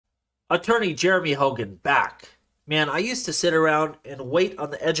Attorney Jeremy Hogan back. Man, I used to sit around and wait on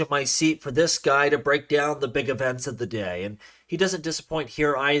the edge of my seat for this guy to break down the big events of the day. And he doesn't disappoint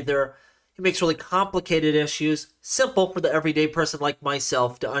here either. He makes really complicated issues simple for the everyday person like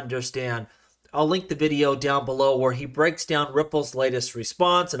myself to understand. I'll link the video down below where he breaks down Ripple's latest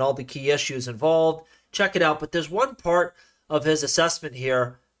response and all the key issues involved. Check it out. But there's one part of his assessment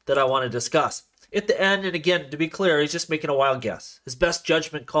here that I want to discuss. At the end, and again, to be clear, he's just making a wild guess. His best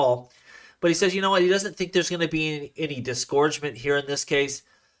judgment call. But he says, you know what, he doesn't think there's going to be any disgorgement here in this case,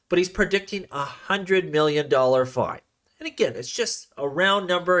 but he's predicting a $100 million fine. And again, it's just a round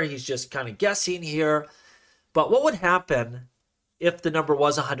number. He's just kind of guessing here. But what would happen if the number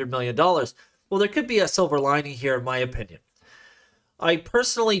was $100 million? Well, there could be a silver lining here, in my opinion. I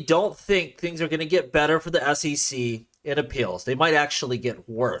personally don't think things are going to get better for the SEC in appeals. They might actually get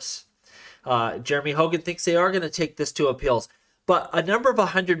worse. Jeremy Hogan thinks they are going to take this to appeals. But a number of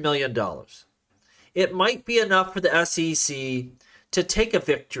 $100 million, it might be enough for the SEC to take a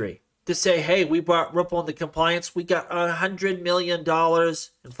victory, to say, hey, we brought Ripple into compliance. We got $100 million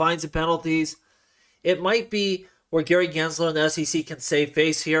in fines and penalties. It might be where Gary Gensler and the SEC can save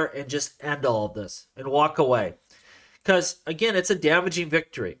face here and just end all of this and walk away. Because, again, it's a damaging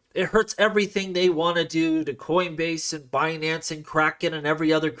victory. It hurts everything they want to do to Coinbase and Binance and Kraken and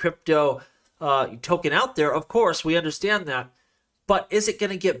every other crypto token out there. Of course, we understand that. But is it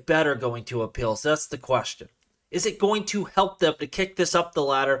going to get better going to appeals? That's the question. Is it going to help them to kick this up the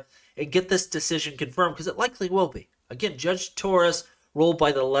ladder and get this decision confirmed? Because it likely will be. Again, Judge Torres ruled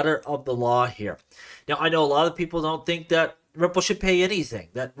by the letter of the law here. Now, I know a lot of people don't think that Ripple should pay anything.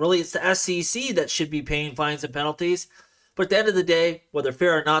 That really it's the SEC that should be paying fines and penalties. But at the end of the day, whether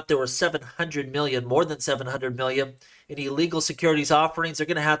fair or not, there were 700 million, more than 700 million in illegal securities offerings. They're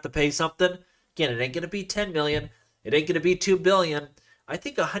going to have to pay something. Again, it ain't going to be 10 million. It ain't going to be 2 billion. I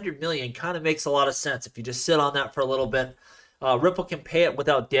think 100 million kind of makes a lot of sense if you just sit on that for a little bit. Ripple can pay it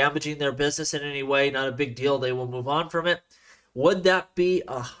without damaging their business in any way. Not a big deal. They will move on from it. Would that be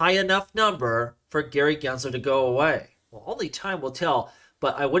a high enough number for Gary Gensler to go away? Well, only time will tell,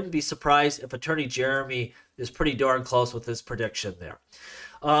 but I wouldn't be surprised if Attorney Jeremy is pretty darn close with his prediction there.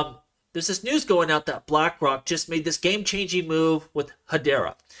 There's this news going out that BlackRock just made this game-changing move with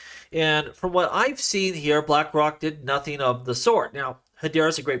Hedera. And from what I've seen here, BlackRock did nothing of the sort. Now, Hedera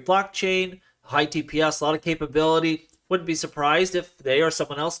is a great blockchain, high TPS, a lot of capability. Wouldn't be surprised if they or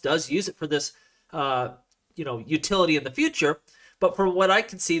someone else does use it for this, utility in the future. But from what I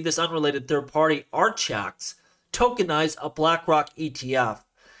can see, this unrelated third party, Archax, tokenized a BlackRock ETF,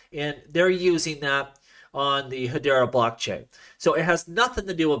 and they're using that on the Hedera blockchain. So it has nothing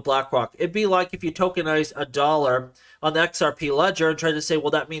to do with BlackRock. It'd be like if you tokenize $1 on the XRP ledger and try to say,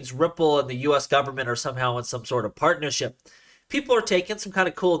 well, that means Ripple and the US government are somehow in some sort of partnership. People are taking some kind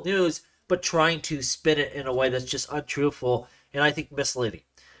of cool news, but trying to spin it in a way that's just untruthful and I think misleading.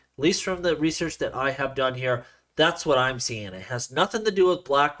 At least from the research that I have done here, that's what I'm seeing. It has nothing to do with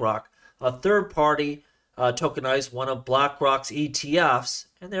BlackRock. A third party tokenized one of BlackRock's ETFs,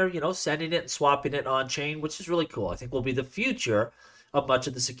 and they're, sending it and swapping it on chain, which is really cool. I think will be the future of much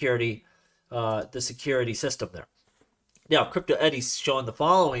of the security system there. Now, Crypto Eddie's showing the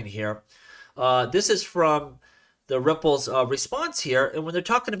following here. This is from the Ripple's response here, and when they're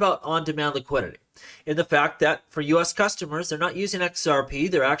talking about on-demand liquidity, and the fact that for U.S. customers, they're not using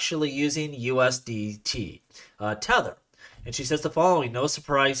XRP, they're actually using USDT, Tether. And she says the following, no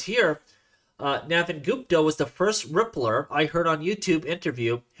surprise here. Navin Gupta was the first Rippler I heard on YouTube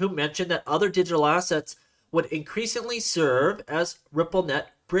interview who mentioned that other digital assets would increasingly serve as RippleNet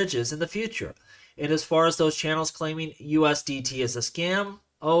bridges in the future. And as far as those channels claiming USDT is a scam,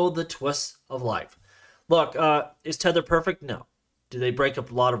 oh, the twists of life. Look, is Tether perfect? No. Do they break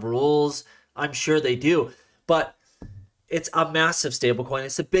up a lot of rules? I'm sure they do. But it's a massive stablecoin.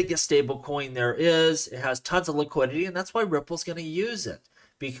 It's the biggest stablecoin there is. It has tons of liquidity, and that's why Ripple's going to use it,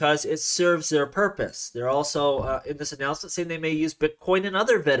 because it serves their purpose. They're also, in this announcement, saying they may use Bitcoin and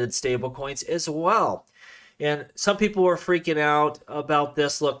other vetted stablecoins as well. And some people were freaking out about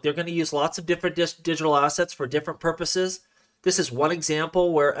this. Look, they're going to use lots of different digital assets for different purposes. This is one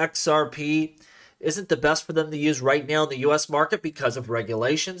example where XRP isn't the best for them to use right now in the U.S. market because of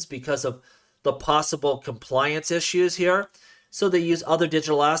regulations, because of the possible compliance issues here. So they use other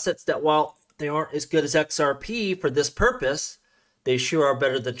digital assets that, while they aren't as good as XRP for this purpose, they sure are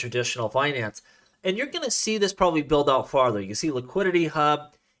better than traditional finance. And you're going to see this probably build out farther. You see Liquidity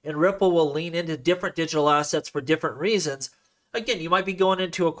Hub, and Ripple will lean into different digital assets for different reasons. Again, you might be going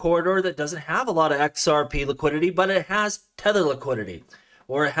into a corridor that doesn't have a lot of XRP liquidity, but it has Tether liquidity,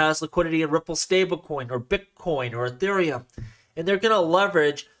 or it has liquidity in Ripple stablecoin, or Bitcoin, or Ethereum. And they're going to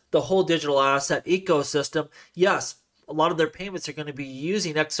leverage the whole digital asset ecosystem. Yes, a lot of their payments are going to be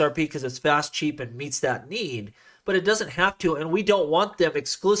using XRP because it's fast, cheap, and meets that need, but it doesn't have to, and we don't want them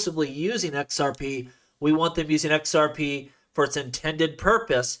exclusively using XRP. We want them using XRP for its intended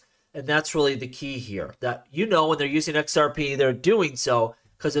purpose, and that's really the key here. That when they're using XRP, they're doing so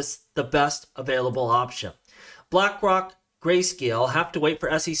because it's the best available option. BlackRock, Grayscale have to wait for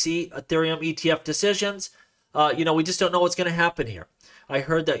SEC Ethereum ETF decisions. We just don't know what's going to happen here. I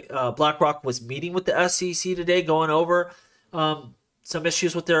heard that BlackRock was meeting with the SEC today, going over some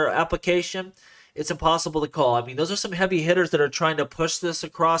issues with their application. It's impossible to call. I mean, those are some heavy hitters that are trying to push this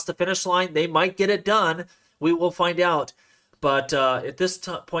across the finish line. They might get it done. We will find out. But at this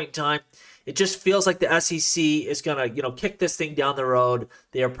point in time, it just feels like the SEC is going to, kick this thing down the road.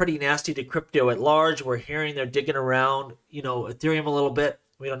 They are pretty nasty to crypto at large. We're hearing they're digging around, Ethereum a little bit.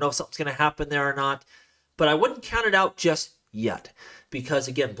 We don't know if something's going to happen there or not. But I wouldn't count it out just yet. Because,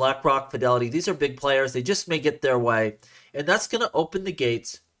 again, BlackRock, Fidelity, these are big players. They just may get their way. And that's going to open the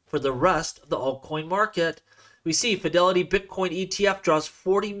gates for the rest of the altcoin market. We see Fidelity Bitcoin ETF draws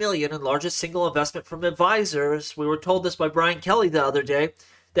 $40 million in largest single investment from advisors. We were told this by Brian Kelly the other day,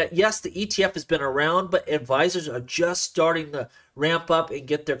 that yes, the ETF has been around, but advisors are just starting to ramp up and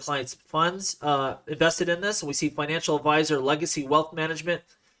get their clients' funds invested in this. And we see financial advisor Legacy Wealth Management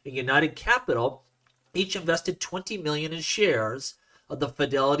and United Capital each invested $20 million in shares of the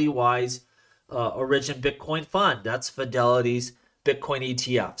Fidelity Wise Origin Bitcoin Fund. That's Fidelity's Bitcoin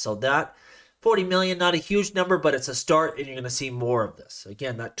ETF. So that $40 million, not a huge number, but it's a start, and you're going to see more of this.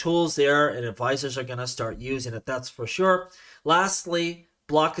 Again, that tool's there, and advisors are going to start using it, that's for sure. Lastly,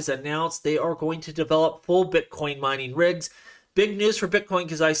 Block has announced they are going to develop full Bitcoin mining rigs. Big news for Bitcoin,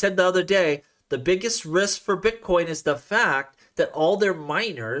 because I said the other day, the biggest risk for Bitcoin is the fact that all their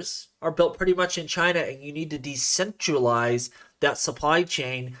miners are built pretty much in China, and you need to decentralize that supply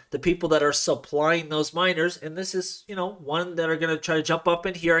chain, the people that are supplying those miners. And this is, one that are going to try to jump up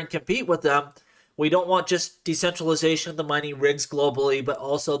in here and compete with them. We don't want just decentralization of the mining rigs globally, but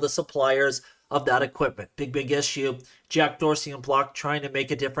also the suppliers of that equipment. Big issue. Jack Dorsey and Block trying to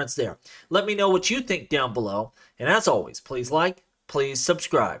make a difference there. Let me know what you think down below. And as always, please like, please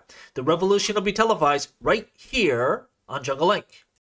subscribe. The revolution will be televised right here on Jungle Link.